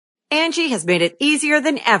Angie has made it easier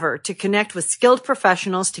than ever to connect with skilled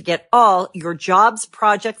professionals to get all your jobs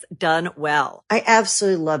projects done well. I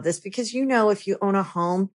absolutely love this because, if you own a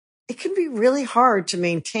home, it can be really hard to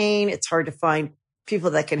maintain. It's hard to find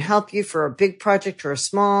people that can help you for a big project or a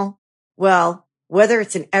small. Well, whether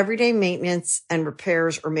it's in everyday maintenance and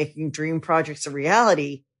repairs or making dream projects a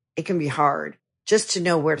reality, it can be hard just to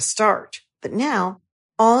know where to start. But now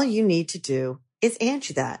all you need to do is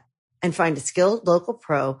Angie that and find a skilled local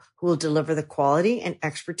pro who will deliver the quality and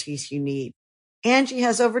expertise you need. Angie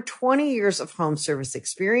has over 20 years of home service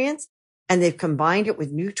experience, and they've combined it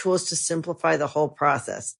with new tools to simplify the whole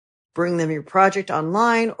process. Bring them your project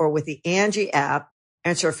online or with the Angie app,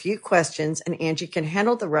 answer a few questions, and Angie can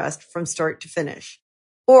handle the rest from start to finish.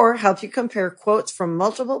 Or help you compare quotes from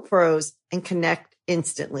multiple pros and connect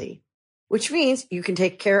instantly, which means you can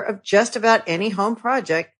take care of just about any home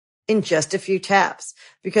project in just a few taps.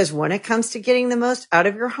 Because when it comes to getting the most out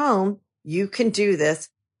of your home, you can do this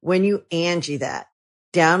when you Angie that.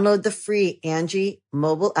 Download the free Angie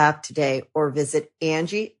mobile app today or visit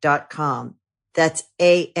Angie.com. That's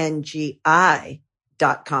ANGI.com.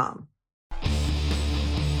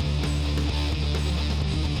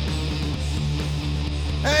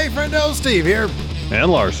 Hey, friendo, Steve here.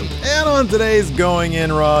 And Larson. And on today's Going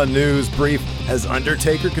In Raw news brief, has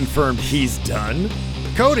Undertaker confirmed he's done?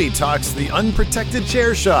 Cody talks the unprotected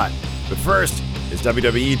chair shot. But first, is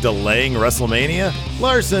WWE delaying WrestleMania?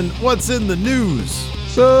 Larson, what's in the news?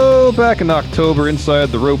 So, back in October, Inside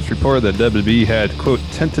the Ropes reported that WWE had, quote,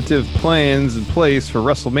 tentative plans in place for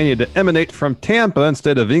WrestleMania to emanate from Tampa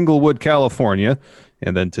instead of Inglewood, California.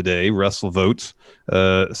 And then today, WrestleVotes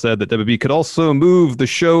said that WWE could also move the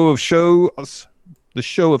show of shows.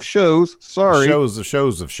 Sorry. Shows of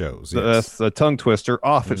shows. Yes. That's a tongue twister.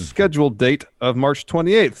 Off its scheduled date of March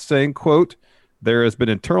 28th, saying, quote, there has been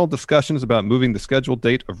internal discussions about moving the scheduled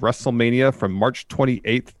date of WrestleMania from March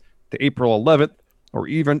 28th to April 11th or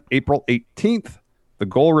even April 18th. The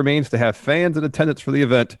goal remains to have fans in attendance for the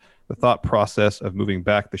event. The thought process of moving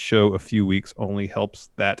back the show a few weeks only helps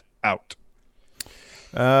that out.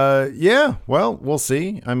 Yeah, well, we'll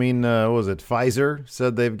see. I mean, what was it? Pfizer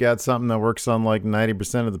said they've got something that works on like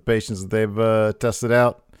 90% of the patients that they've tested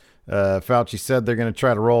out. Fauci said they're going to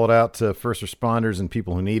try to roll it out to first responders and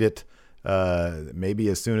people who need it, maybe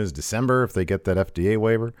as soon as December if they get that FDA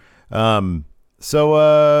waiver.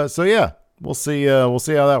 So yeah, we'll see. We'll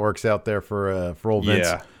see how that works out there for old Vince.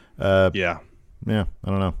 Yeah. I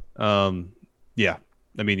don't know. Yeah.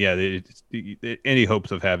 I mean, any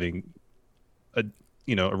hopes of having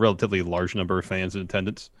a relatively large number of fans in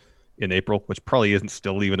attendance in April, which probably isn't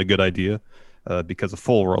still even a good idea because a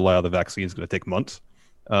full rollout of the vaccine is going to take months.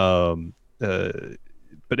 But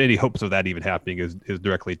any hopes of that even happening is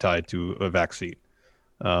directly tied to a vaccine.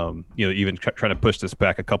 Even trying to push this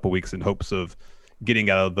back a couple weeks in hopes of getting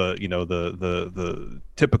out of the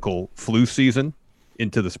typical flu season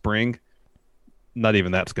into the spring, not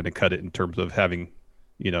even that's going to cut it in terms of having,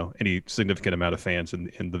 any significant amount of fans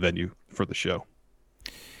in the venue for the show.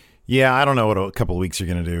 Yeah, I don't know what a couple of weeks you're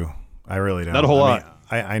going to do. I really don't. Not a whole lot.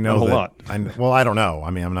 I know not a whole that. lot. Well, I don't know.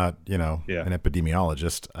 I mean, I'm not, an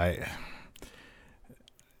epidemiologist.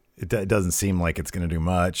 It doesn't seem like it's going to do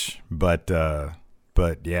much, but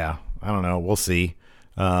yeah, I don't know. We'll see.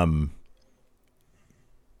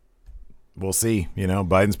 We'll see.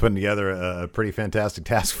 Biden's putting together a pretty fantastic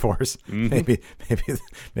task force. Mm-hmm.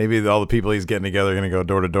 Maybe all the people he's getting together are going to go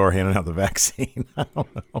door to door handing out the vaccine. I don't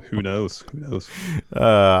know. Who knows?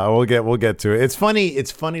 We'll get to it. It's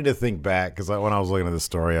funny to think back because when I was looking at this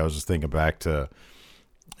story, I was just thinking back to,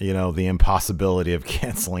 the impossibility of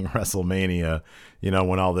canceling WrestleMania.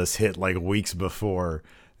 When all this hit like weeks before.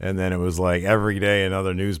 And then it was like every day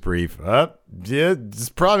another news brief. It's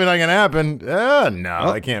probably not going to happen.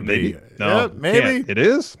 No, it can't maybe. be. No, maybe. It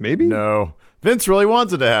is? Maybe? No. Vince really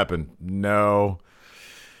wants it to happen. No.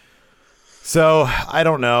 So, I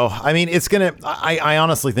don't know. I mean, it's going to... I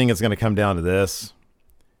honestly think it's going to come down to this.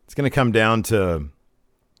 It's going to come down to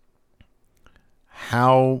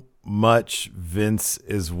how much Vince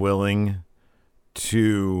is willing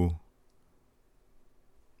to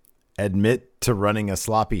admit to running a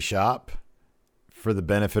sloppy shop for the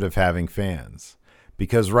benefit of having fans.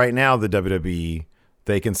 Because right now, the WWE,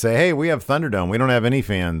 they can say, hey, we have Thunderdome. We don't have any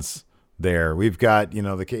fans there. We've got,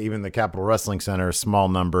 even the Capitol Wrestling Center, a small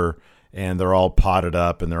number, and they're all potted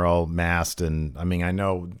up and they're all masked. And I mean, I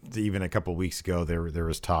know even a couple of weeks ago, there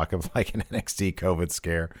was talk of like an NXT COVID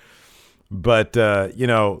scare. But,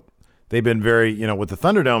 they've been very, with the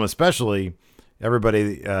Thunderdome especially,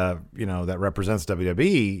 everybody, that represents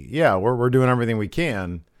WWE, yeah, we're doing everything we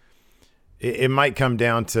can. It might come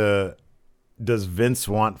down to does Vince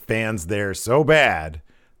want fans there so bad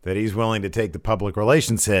that he's willing to take the public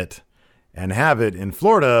relations hit and have it in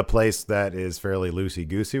Florida, a place that is fairly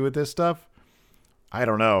loosey-goosey with this stuff? I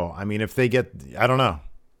don't know. I mean, if they get, I don't know.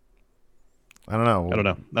 I don't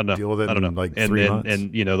know. Deal with it in like 3 months.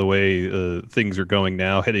 And the way things are going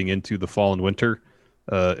now, heading into the fall and winter,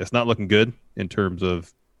 it's not looking good in terms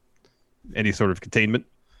of any sort of containment.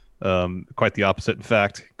 Quite the opposite, in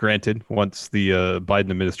fact. Granted, once the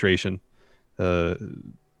Biden administration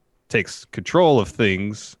takes control of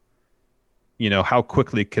things, how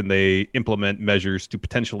quickly can they implement measures to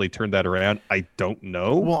potentially turn that around? I don't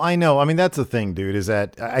know. Well, I know. I mean, that's the thing, dude, is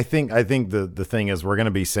that I think the thing is we're going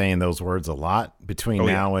to be saying those words a lot between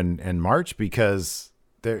now and March, because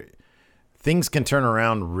things can turn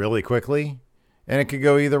around really quickly, and it could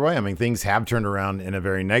go either way. I mean, things have turned around in a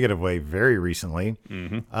very negative way very recently.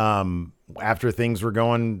 After things were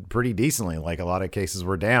going pretty decently, like a lot of cases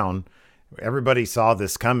were down. Everybody saw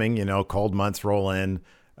this coming, cold months roll in.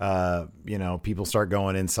 People start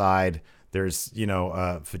going inside. There's,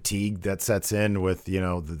 fatigue that sets in with, the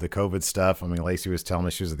COVID stuff. I mean, Lacey was telling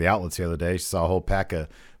me she was at the outlets the other day. She saw a whole pack of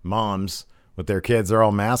moms with their kids. They're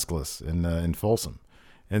all maskless in Folsom.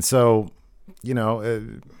 And so,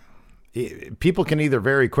 people can either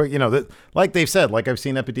very quick, like they've said, like I've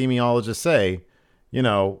seen epidemiologists say,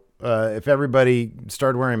 if everybody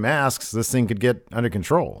started wearing masks, this thing could get under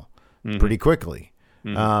control pretty quickly.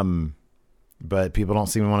 But people don't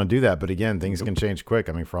seem to want to do that. But again, things can change quick.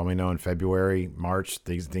 I mean, for all we know, in February, March,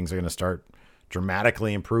 things are going to start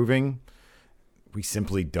dramatically improving. We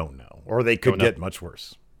simply don't know. Or they could get much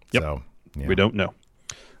worse. Yep. So, yeah. We don't know.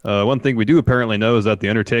 One thing we do apparently know is that The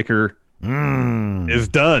Undertaker is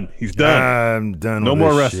done. He's done. I'm done. No with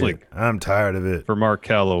more this wrestling. Shit. I'm tired of it. For Mark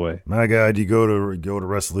Calloway. My God, you go to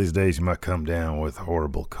wrestle these days, you might come down with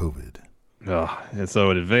horrible COVID. And so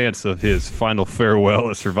in advance of his final farewell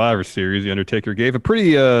at Survivor Series, The Undertaker gave a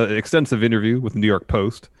pretty extensive interview with the New York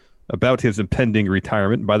Post about his impending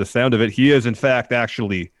retirement. By the sound of it, he is, in fact,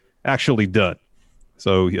 actually done.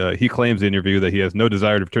 So he claims in the interview that he has no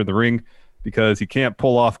desire to return to the ring because he can't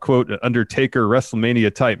pull off, quote, an Undertaker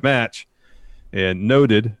WrestleMania-type match, and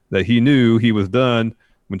noted that he knew he was done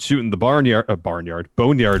when shooting the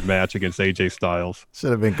boneyard match against AJ Styles.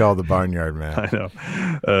 Should have been called the Barnyard match. I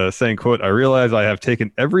know. Saying, quote, I realize I have taken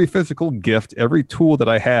every physical gift, every tool that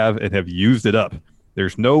I have, and have used it up.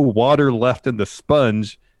 There's no water left in the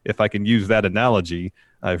sponge, if I can use that analogy.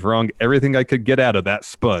 I've wrung everything I could get out of that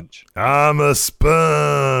sponge. I'm a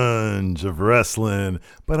sponge of wrestling,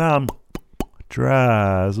 but I'm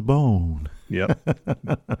dry as a bone. Yep.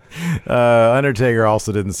 Undertaker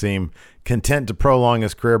also didn't seem content to prolong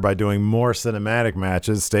his career by doing more cinematic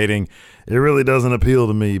matches, stating, it really doesn't appeal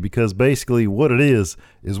to me because basically what it is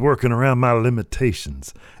working around my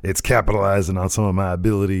limitations. It's capitalizing on some of my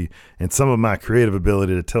ability and some of my creative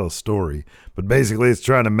ability to tell a story. But basically it's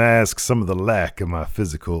trying to mask some of the lack of my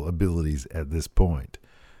physical abilities at this point.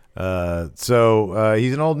 So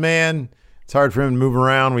he's an old man. It's hard for him to move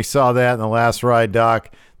around. We saw that in the last ride,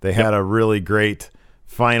 Doc. They had a really great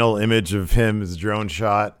final image of him as a drone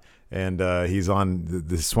shot, and he's on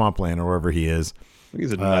the swampland or wherever he is.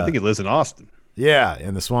 I think he lives in Austin. Yeah,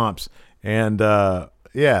 in the swamps. And so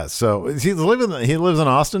he lives in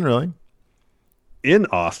Austin, really? In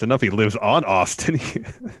Austin? No, if he lives on Austin.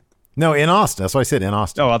 No, in Austin. That's what I said, in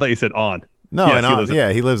Austin. Oh, I thouh you said on. No,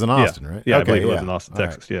 yes, he lives in Austin, right? Yeah, I believe he lives in Austin,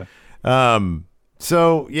 Texas, right.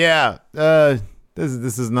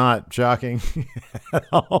 This is not shocking at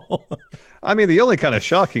all. I mean, the only kind of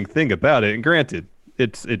shocking thing about it, and granted,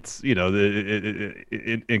 it's in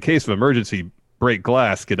case of emergency, break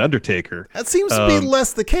glass, get Undertaker. That seems to be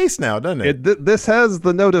less the case now, doesn't it? This has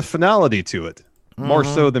the note of finality to it, more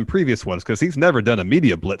so than previous ones, because he's never done a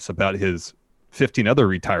media blitz about his 15 other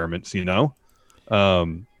retirements. Yeah.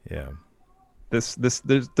 This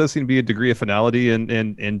there does seem to be a degree of finality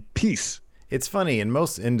and peace. It's funny, in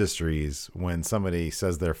most industries, when somebody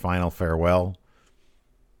says their final farewell,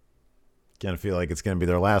 kind of feel like it's going to be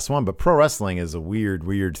their last one. But pro wrestling is a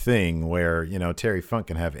weird thing where, Terry Funk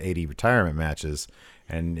can have 80 retirement matches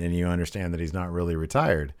and you understand that he's not really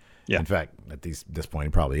retired. Yeah. In fact, at this point,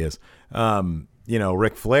 he probably is.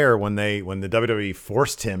 Ric Flair, when the WWE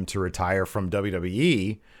forced him to retire from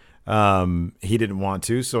WWE, he didn't want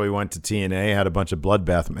to, so he went to TNA, had a bunch of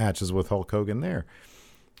bloodbath matches with Hulk Hogan there.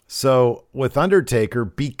 So with Undertaker,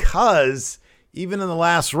 because even in the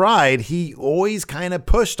last ride, he always kind of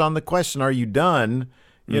pushed on the question, are you done?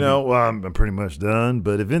 Well, I'm pretty much done.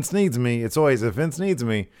 But if Vince needs me, it's always if Vince needs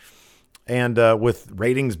me. And with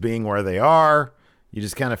ratings being where they are, you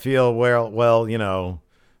just kind of feel, well,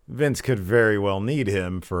 Vince could very well need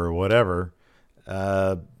him for whatever.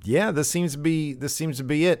 Yeah, this seems to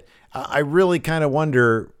be it. I really kind of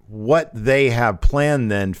wonder what they have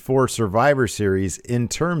planned then for Survivor Series in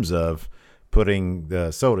terms of putting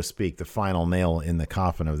the, so to speak, the final nail in the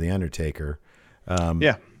coffin of the Undertaker.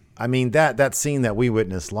 Yeah. I mean, that scene that we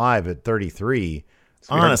witnessed live at 33,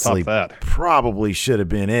 honestly, probably should have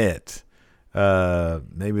been it.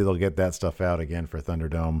 Maybe they'll get that stuff out again for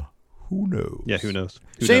Thunderdome. Who knows? Yeah, who knows?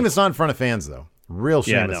 Shame it's not in front of fans, though. Real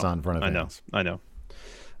shame it's not in front of fans. I know.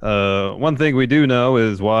 One thing we do know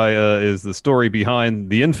is why is the story behind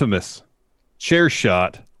the infamous chair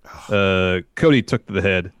shot Cody took to the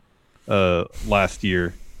head last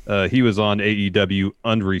year. He was on AEW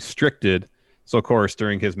Unrestricted. So, of course,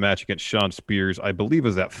 during his match against Shawn Spears, I believe it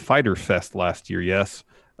was at Fyter Fest last year, yes.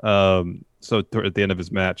 So at the end of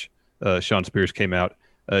his match, Shawn Spears came out,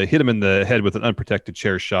 hit him in the head with an unprotected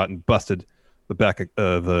chair shot and busted the back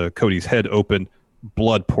of Cody's head open.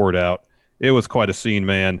 Blood poured out. It was quite a scene,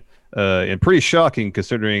 man, and pretty shocking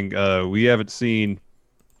considering we haven't seen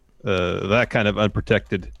that kind of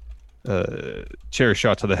unprotected chair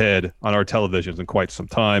shot to the head on our televisions in quite some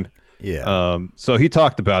time. Yeah. So he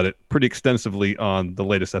talked about it pretty extensively on the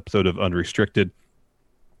latest episode of Unrestricted.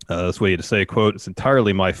 That's what he had to say, quote, "It's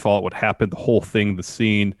entirely my fault what happened, the whole thing, the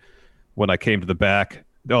scene, when I came to the back."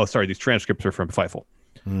 Oh, sorry, these transcripts are from Fightful.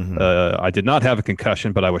 Mm-hmm. I did not have a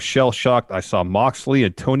concussion, but I was shell-shocked. I saw Moxley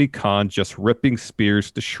and Tony Khan just ripping Spears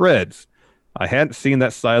to shreds. I hadn't seen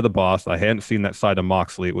that side of the boss. I hadn't seen that side of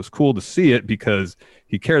Moxley. It was cool to see it because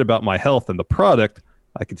he cared about my health and the product.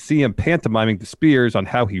 I could see him pantomiming to Spears on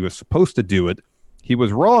how he was supposed to do it. He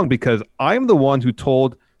was wrong because I'm the one who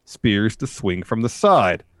told Spears to swing from the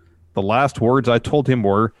side. The last words I told him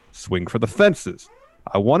were, swing for the fences.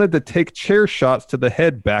 I wanted to take chair shots to the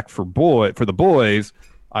head back for the boys.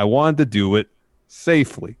 I wanted to do it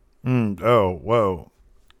safely. Oh, whoa.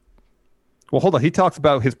 Well, hold on. He talks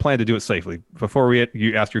about his plan to do it safely. Before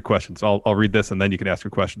you ask your questions, I'll read this and then you can ask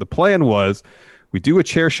your question. The plan was, we do a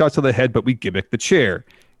chair shot to the head, but we gimmick the chair.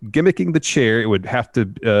 Gimmicking the chair, it would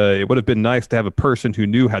have been nice to have a person who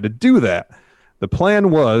knew how to do that. The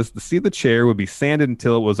plan was to see the chair would be sanded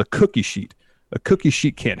until it was a cookie sheet. A cookie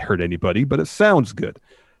sheet can't hurt anybody, but it sounds good.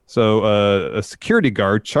 So a security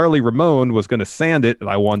guard, Charlie Ramone, was going to sand it, and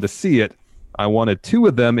I wanted to see it. I wanted two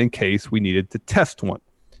of them in case we needed to test one.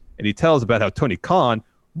 And he tells about how Tony Khan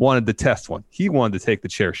wanted to test one. He wanted to take the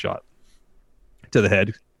chair shot to the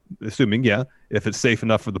head, assuming, yeah, if it's safe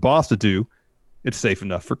enough for the boss to do, it's safe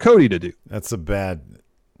enough for Cody to do. That's a bad...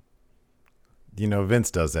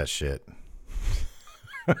 Vince does that shit.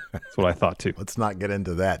 That's what I thought, too. Let's not get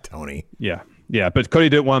into that, Tony. Yeah, but Cody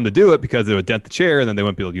didn't want him to do it because it would dent the chair, and then they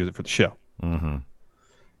wouldn't be able to use it for the show. Mm-hmm.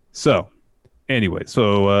 So, anyway,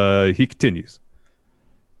 he continues.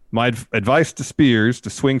 My advice to Spears to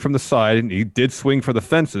swing from the side, and he did swing for the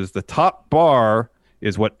fences. The top bar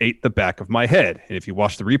is what ate the back of my head. And if you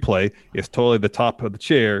watch the replay, it's totally the top of the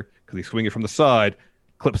chair because he's swinging from the side,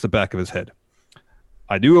 clips the back of his head.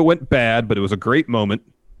 I knew it went bad, but it was a great moment.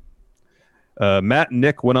 Matt and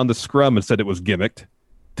Nick went on the scrum and said it was gimmicked.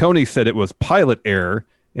 Tony said it was pilot error,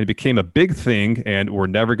 and it became a big thing, and we're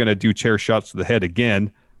never going to do chair shots to the head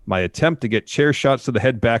again. My attempt to get chair shots to the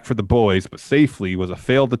head back for the boys, but safely, was a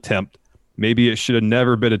failed attempt. Maybe it should have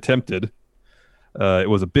never been attempted. It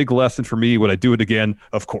was a big lesson for me. Would I do it again?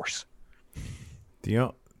 Of course.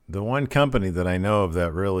 The one company that I know of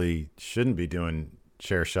that really shouldn't be doing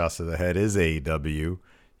chair shots to the head is AEW.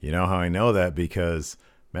 You know how I know that? Because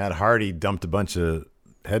Matt Hardy dumped a bunch of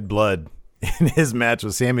head blood in his match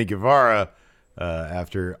with Sammy Guevara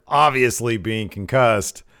after obviously being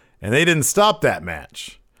concussed, and they didn't stop that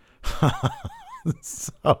match.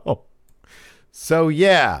 So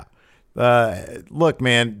yeah. Look,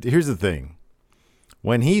 man, here's the thing.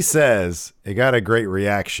 When he says it got a great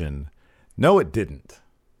reaction, no, it didn't.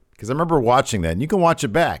 Because I remember watching that, and you can watch it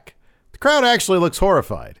back. The crowd actually looks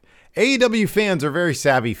horrified. AEW fans are very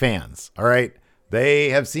savvy fans, all right? They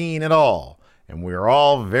have seen it all. And we're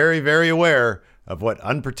all very, very aware of what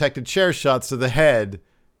unprotected chair shots to the head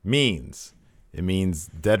means. It means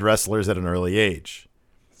dead wrestlers at an early age.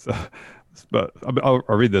 So, but I'll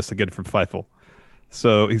read this again from Fightful.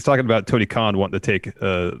 So he's talking about Tony Khan wanting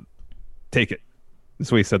to take it.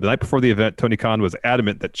 That's what he said. The night before the event, Tony Khan was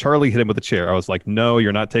adamant that Charlie hit him with a chair. I was like, no,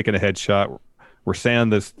 you're not taking a headshot. We're sanding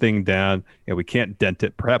this thing down, and we can't dent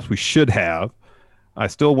it. Perhaps we should have. I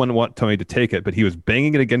still wouldn't want Tony to take it, but he was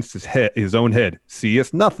banging it against his own head. See,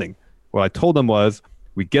 it's nothing. What I told him was,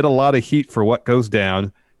 we get a lot of heat for what goes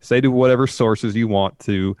down. Say to whatever sources you want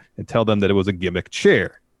to, and tell them that it was a gimmick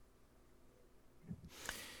chair.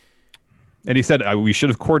 And he said, we should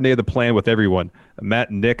have coordinated the plan with everyone. Matt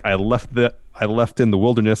and Nick, I left I left in the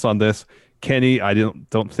wilderness on this. Kenny, I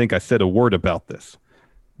don't think I said a word about this.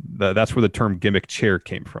 That's where the term gimmick chair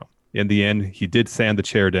came from. In the end, he did sand the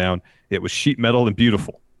chair down. It was sheet metal and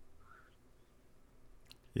beautiful.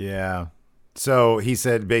 Yeah. So he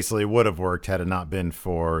said basically it would have worked had it not been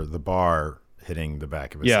for the bar hitting the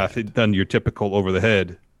back of his head. If he'd done your typical over the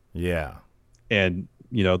head. Yeah. And,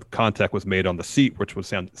 the contact was made on the seat, which was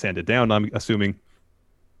sanded down, I'm assuming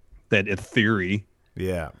that in theory,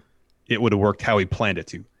 it would have worked how he planned it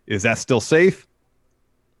to. Is that still safe?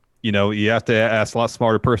 You have to ask a lot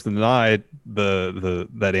smarter person than I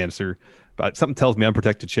that answer. But something tells me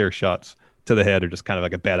unprotected chair shots to the head are just kind of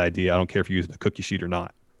like a bad idea. I don't care if you're using a cookie sheet or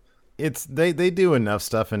not. They do enough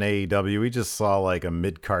stuff in AEW. We just saw like a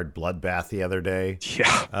mid-card bloodbath the other day.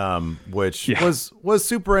 Yeah. Which was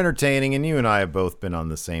super entertaining, and you and I have both been on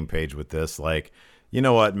the same page with this. Like, you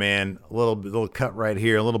know what, man? A little cut right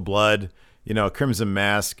here, a little blood, a crimson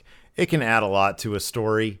mask. It can add a lot to a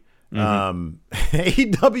story.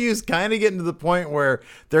 AEW is kind of getting to the point where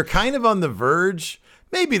they're kind of on the verge.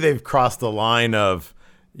 Maybe they've crossed the line of,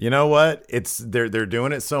 you know what? They're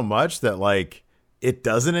doing it so much that like it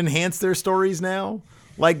doesn't enhance their stories now.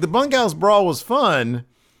 Like the Bunkhouse Brawl was fun,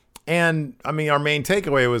 and I mean our main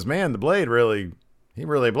takeaway was, man, the Blade really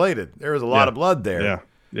bladed. There was a lot of blood there.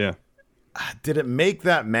 Yeah. Did it make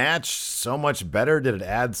that match so much better? Did it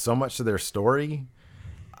add so much to their story?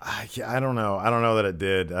 I don't know. I don't know that it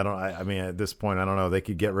did. I mean, at this point, I don't know. They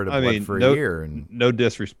could get rid of blood for a year. And no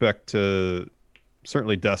disrespect to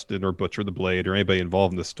certainly Dustin or Butcher the Blade or anybody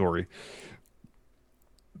involved in this story,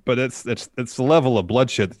 but it's the level of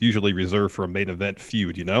bloodshed that's usually reserved for a main event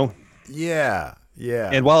feud. Yeah.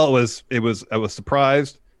 And while I was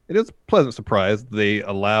surprised. It is a pleasant surprise they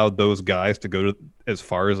allowed those guys to go as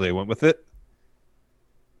far as they went with it.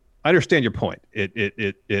 I understand your point.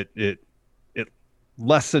 It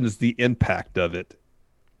lessens the impact of it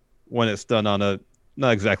when it's done on a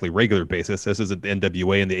not exactly regular basis. This isn't the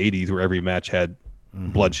NWA in the 80s where every match had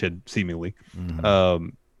bloodshed seemingly.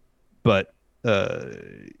 But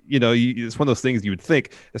it's one of those things you would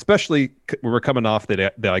think, especially when we're coming off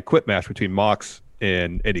the I Quit match between Mox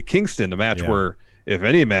and Eddie Kingston, a match where, if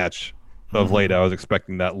any match of late, I was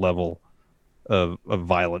expecting that level of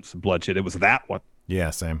violence and bloodshed. It was that one.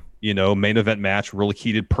 Yeah, same. Main event match, really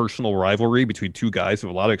heated personal rivalry between two guys who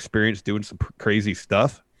have a lot of experience doing some crazy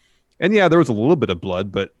stuff. And yeah, there was a little bit of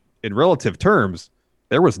blood, but in relative terms,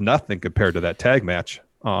 there was nothing compared to that tag match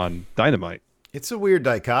on Dynamite. It's a weird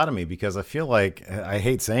dichotomy because I feel like, I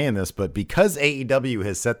hate saying this, but because AEW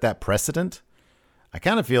has set that precedent, I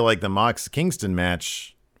kind of feel like the Mox Kingston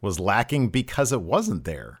match was lacking because it wasn't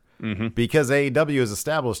there. Because AEW has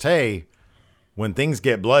established, hey, when things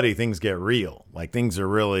get bloody, things get real. Like things are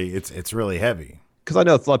really, it's really heavy. Because I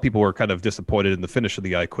know a lot of people were kind of disappointed in the finish of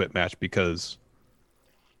the I Quit match because,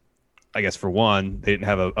 I guess for one, they didn't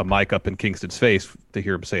have a mic up in Kingston's face to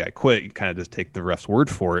hear him say I quit. You kind of just take the ref's word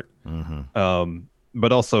for it.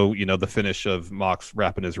 But also, the finish of Mox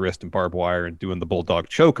wrapping his wrist in barbed wire and doing the bulldog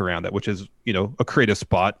choke around that, which is, a creative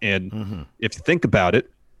spot. And if you think about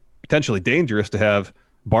it, potentially dangerous to have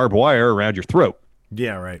barbed wire around your throat.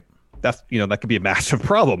 Yeah, right. That's, that could be a massive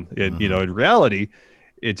problem. And, in reality,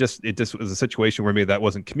 it just was a situation where maybe that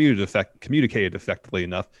wasn't communicated effectively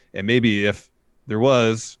enough. And maybe if there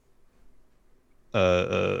was,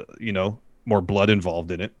 more blood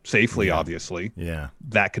involved in it, safely, obviously,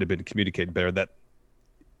 that could have been communicated better. That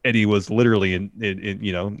Eddie was literally in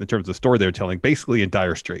terms of the story they're telling, basically in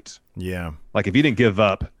dire straits. Yeah. Like if he didn't give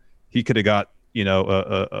up, he could have got,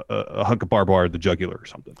 a hunk of barbed wire to the jugular or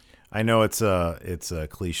something. I know it's a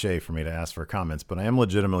cliche for me to ask for comments, but I am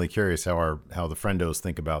legitimately curious how the friendos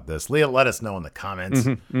think about this. Leah, let us know in the comments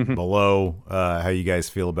below how you guys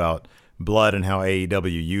feel about blood and how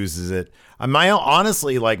AEW uses it.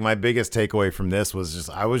 Honestly, like my biggest takeaway from this was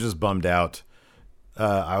I was just bummed out.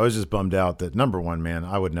 I was just bummed out that, number one, man,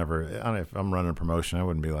 I would never. If I'm running a promotion, I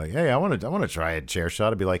wouldn't be like, hey, I want to try a chair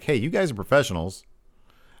shot. I'd be like, hey, you guys are professionals.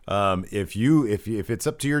 If it's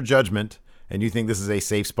up to your judgment and you think this is a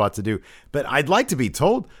safe spot to do, but I'd like to be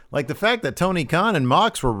told, like the fact that Tony Khan and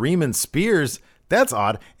Mox were reaming spears, that's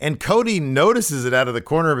odd. And Cody notices it out of the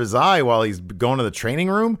corner of his eye while he's going to the training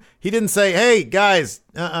room. He didn't say, hey guys,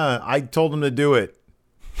 I told him to do it.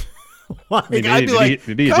 I'd be like,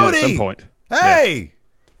 Cody, at some point. Hey.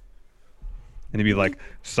 Yeah. And he'd be like,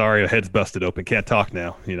 sorry, a head's busted open. Can't talk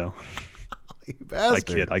now,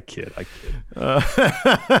 I kid.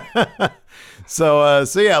 So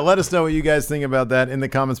yeah, let us know what you guys think about that in the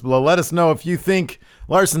comments below. Let us know if you think,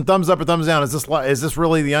 Larson, thumbs up or thumbs down. Is this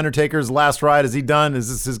really the Undertaker's last ride? Is he done?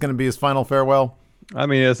 Is this going to be his final farewell? I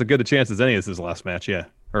mean, it's as good a chance as any as his last match. Yeah.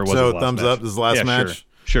 Or was it So the last thumbs match? up is the last match?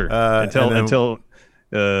 Sure. And then-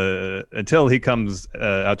 Until he comes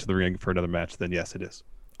out to the ring for another match, then yes, it is.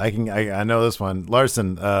 I know this one.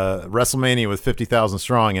 Larson, WrestleMania with 50,000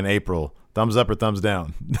 strong in April. Thumbs up or thumbs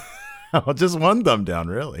down? Just one thumb down,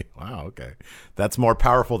 really? Wow, okay. That's more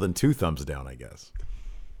powerful than two thumbs down, I guess.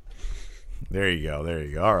 There you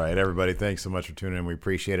go. All right, everybody, thanks so much for tuning in. We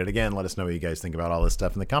appreciate it. Again, let us know what you guys think about all this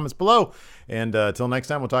stuff in the comments below. And until next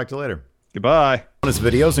time, we'll talk to you later. Goodbye. Bonus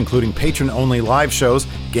videos, including patron-only live shows,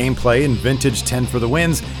 gameplay, and vintage 10 for the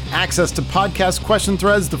wins, access to podcast question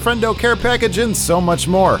threads, the Friendo Care Package, and so much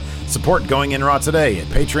more. Support Going In Raw today at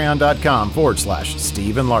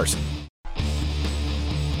patreon.com/Steve and Larson.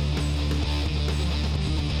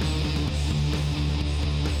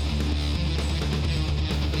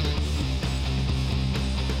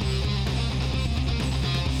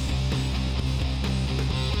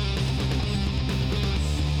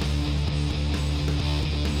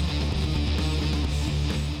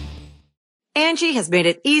 Angie has made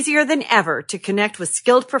it easier than ever to connect with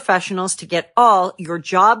skilled professionals to get all your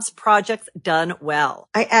jobs projects done well.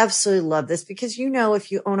 I absolutely love this because, you know,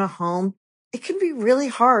 if you own a home, it can be really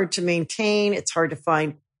hard to maintain. It's hard to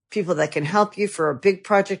find people that can help you for a big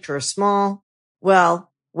project or a small.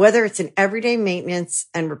 Well, whether it's in everyday maintenance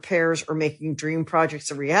and repairs or making dream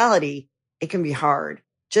projects a reality, it can be hard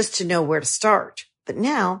just to know where to start. But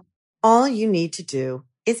now all you need to do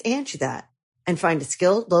is Angie that and find a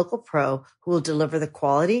skilled local pro who will deliver the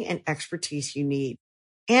quality and expertise you need.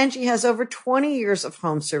 Angie has over 20 years of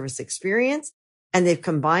home service experience, and they've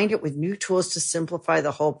combined it with new tools to simplify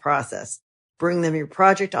the whole process. Bring them your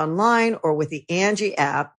project online or with the Angie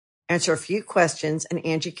app, answer a few questions, and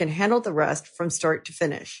Angie can handle the rest from start to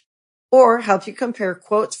finish. Or help you compare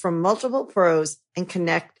quotes from multiple pros and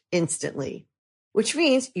connect instantly, which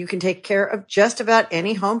means you can take care of just about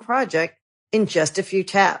any home project in just a few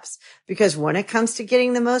taps. Because when it comes to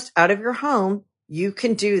getting the most out of your home, you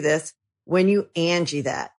can do this when you Angie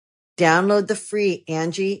that. Download the free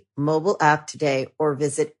Angie mobile app today or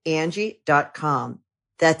visit Angie.com.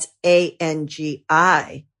 That's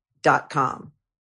ANGI.com.